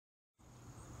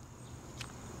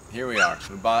here we are.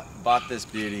 We bought this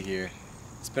beauty here.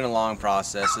 It's been a long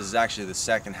process. This is actually the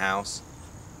second house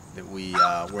that we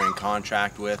were in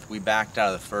contract with. We backed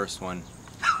out of the first one.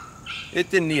 It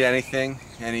didn't need anything,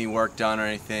 any work done or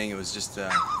anything. It was just,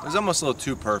 it was almost a little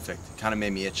too perfect. It kind of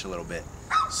made me itch a little bit.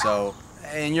 So,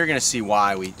 and you're gonna see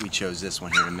why we chose this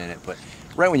one here in a minute, but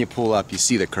right when you pull up, you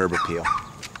see the curb appeal.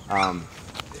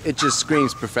 It just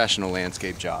screams professional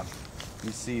landscape job.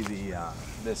 You see the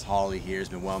this holly here has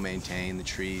been well maintained, the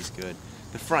trees good.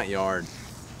 The front yard,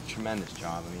 tremendous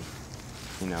job. I mean,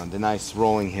 you know, the nice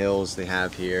rolling hills they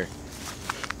have here.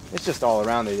 It's just all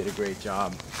around they did a great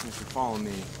job. If you follow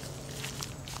me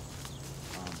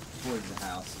towards the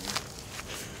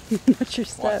house here. Watch your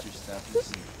step. Watch your step. You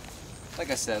see, like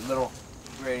I said, little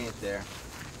gradient there.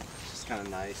 Just kind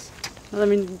of nice. Well, I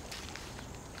mean,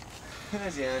 And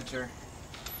as you enter,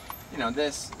 you know,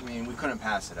 this, I mean, we couldn't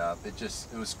pass it up. It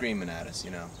was screaming at us,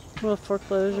 you know. a little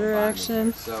foreclosure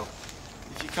action. So,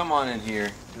 if you come on in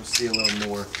here, you'll see a little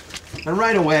more. And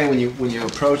right away, when you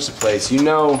approach the place, you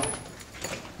know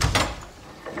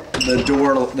the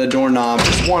doorknob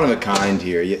is one of a kind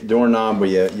here. Doorknob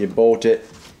where you bolt it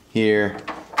here.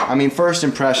 I mean, first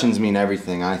impressions mean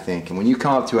everything, I think. And when you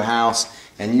come up to a house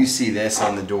and you see this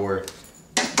on the door,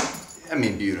 I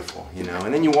mean, beautiful, you know.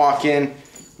 And then you walk in,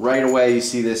 right away you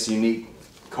see this unique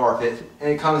carpet, and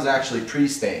it comes actually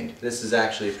pre-stained. This is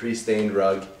actually a pre-stained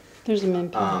rug. There's a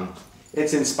mint.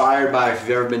 It's inspired by, if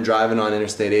you've ever been driving on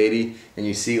Interstate 80 and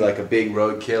you see like a big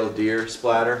roadkill deer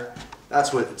splatter,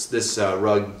 that's what this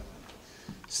rug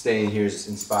stain here is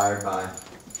inspired by.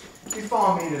 If you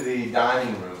follow me to the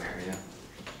dining room area,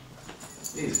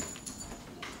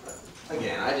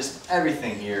 again,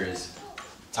 everything here is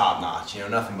top notch, you know,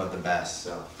 nothing but the best.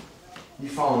 So you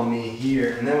follow me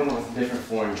here, and then we went with a different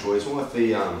flooring choice. We went with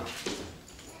the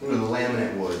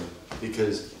laminate wood,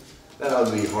 because that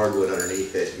ugly hardwood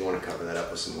underneath it, you want to cover that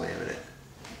up with some laminate.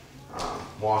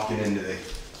 Walking into the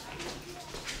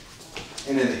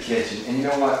kitchen, and you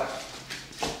know what?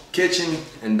 Kitchen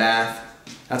and bath,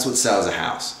 that's what sells a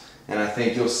house. And I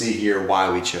think you'll see here why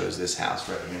we chose this house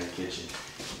right in the kitchen.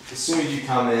 As soon as you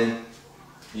come in,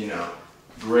 you know,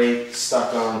 great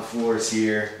stuck-on floors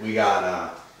here. We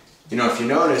got, you know, if you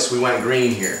notice, we went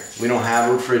green here. We don't have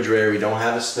a refrigerator, we don't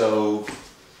have a stove.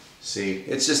 See,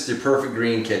 it's just your perfect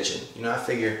green kitchen. You know, I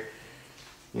figure,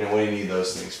 you know, what do you need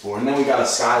those things for? And then we got a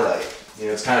skylight. You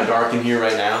know, it's kind of dark in here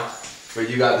right now, but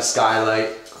you got the skylight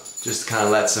just to kind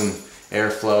of let some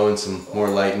airflow and some more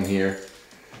light in here.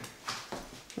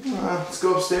 Let's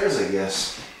go upstairs, I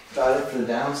guess. Got it for the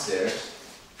downstairs.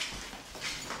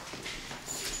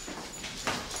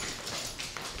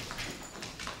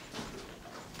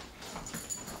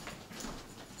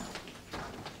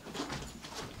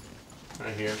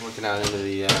 Right here, looking out into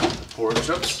the porch.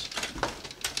 Oops.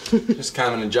 Just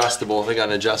kind of an adjustable. They got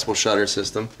an adjustable shutter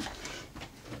system.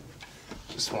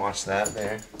 Just watch that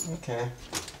there. Okay.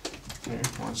 Here,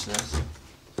 watch this.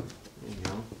 There you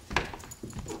go.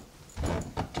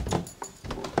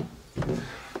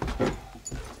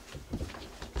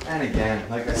 And again,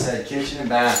 like I said, kitchen and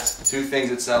bath, two things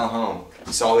that sell a home.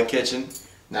 We saw the kitchen,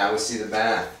 now we see the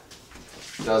bath.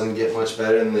 Doesn't get much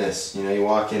better than this. You know, you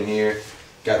walk in here,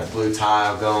 got the blue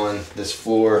tile going, this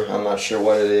floor, I'm not sure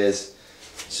what it is.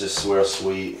 It's just real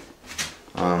sweet.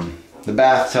 The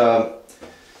bathtub,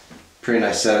 pretty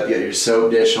nice setup. You got your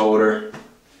soap dish holder,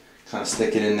 kind of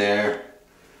stick it in there.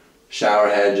 Shower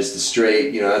head, just a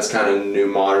straight, you know, that's kind of a new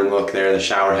modern look there. The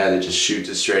shower head that just shoots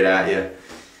it straight at you.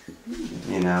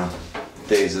 You know,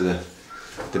 days of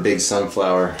the big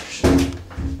sunflower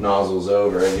nozzles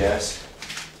over, I guess.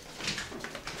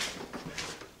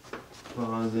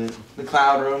 Closet. The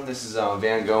cloud room, this is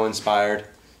Van Gogh inspired.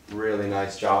 Really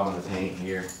nice job on the paint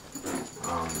here.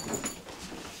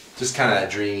 Just kind of that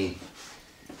dreamy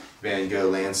Van Gogh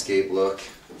landscape look.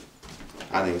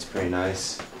 I think it's pretty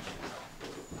nice.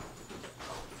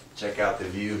 Check out the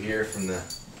view here from the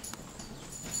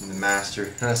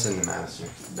master. That's in the master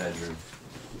bedroom.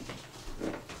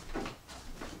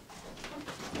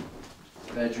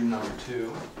 Bedroom number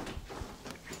 2.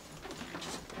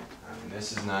 I mean,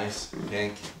 this is nice.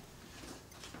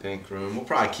 Pink room. We'll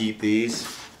probably keep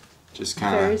these. Just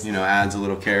kind of, you know, adds a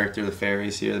little character. The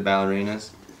fairies here, the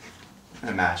ballerinas.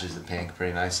 It matches the pink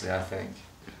pretty nicely, I think.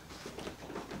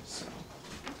 So.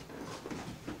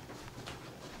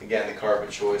 Again, the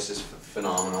carpet choice is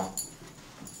phenomenal.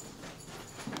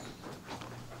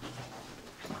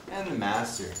 And the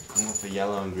master, with the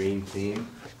yellow and green theme.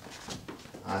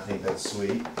 I think that's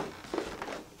sweet.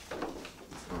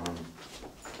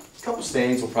 A couple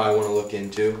stains we'll probably want to look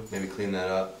into, maybe clean that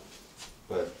up.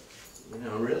 But, you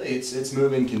know, really it's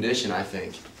moving condition, I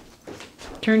think.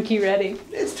 Turnkey ready.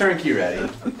 It's turnkey ready,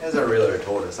 as our realtor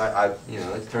told us.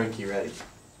 It's turnkey ready.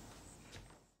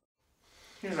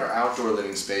 Here's our outdoor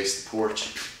living space, the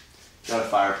porch. Got a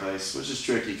fireplace, which is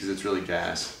tricky because it's really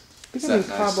gas. It's Becoming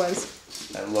cobwebs.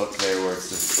 That look there where it's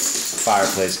the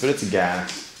fireplace, but it's a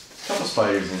gas. A couple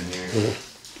spiders in here.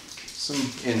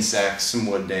 Some insects, some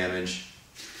wood damage.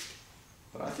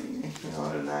 But I think,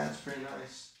 other than that, it's pretty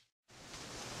nice.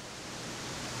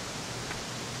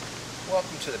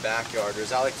 Welcome to the backyard, or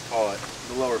as I like to call it,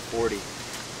 the lower 40.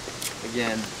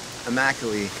 Again,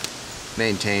 immaculately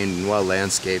maintained and well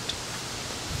landscaped.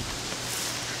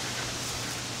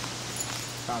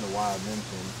 Found a wild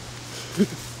min-pin.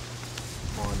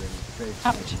 Wandering straight.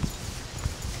 Ouch.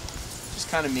 Just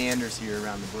kind of meanders here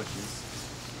around the bushes.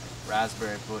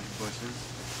 Raspberry bushes.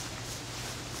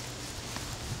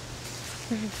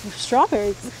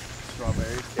 Strawberries.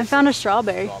 Strawberries. I found a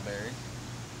strawberry. Strawberry.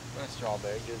 Nice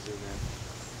strawberry. Good zoom in.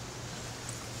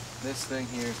 This thing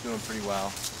here is doing pretty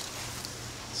well.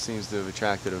 Seems to have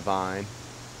attracted a vine.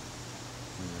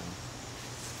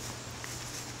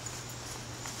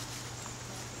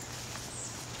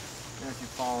 And if you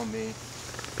follow me,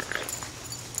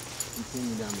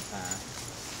 continue down the path.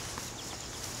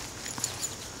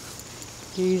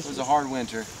 Jesus. It was a hard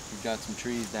winter. We've got some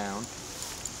trees down.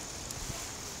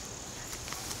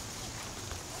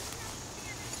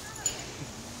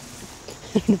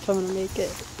 I don't know if I'm gonna make it.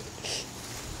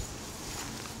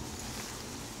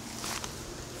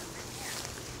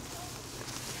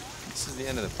 This is the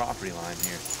end of the property line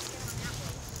here.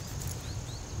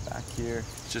 Back here,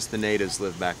 just the natives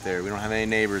live back there. We don't have any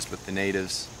neighbors but the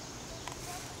natives.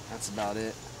 That's about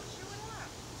it.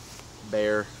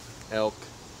 Bear, elk,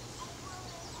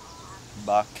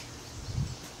 buck,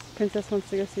 Princess wants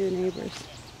to go see the neighbors.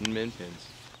 and min pins.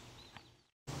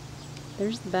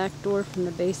 There's the back door from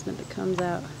the basement that comes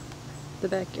out the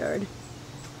backyard.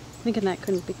 Thinking that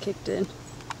couldn't be kicked in.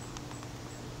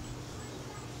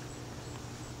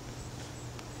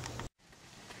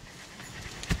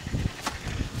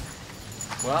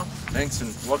 Well, thanks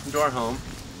and welcome to our home.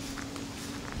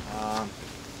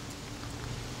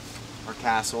 Our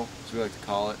castle, as we like to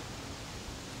call it.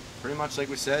 Pretty much like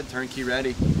we said, turnkey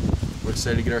ready. We're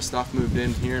excited to get our stuff moved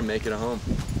in here and make it a home.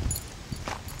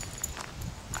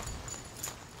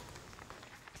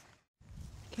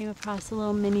 Came across a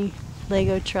little mini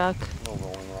Lego truck. A little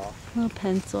rolling rock. Little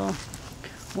pencil.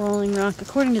 Rolling rock.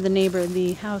 According to the neighbor,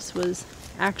 the house was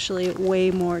actually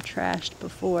way more trashed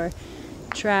before.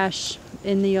 Trash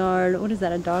in the yard. What is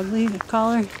that, a dog lead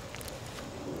collar?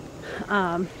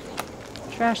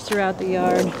 Trash throughout the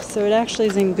yard. So it actually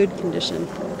is in good condition.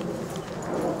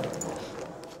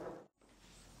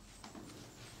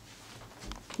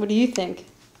 What do you think?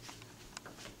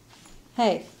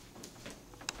 Hey.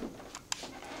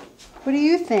 What do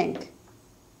you think?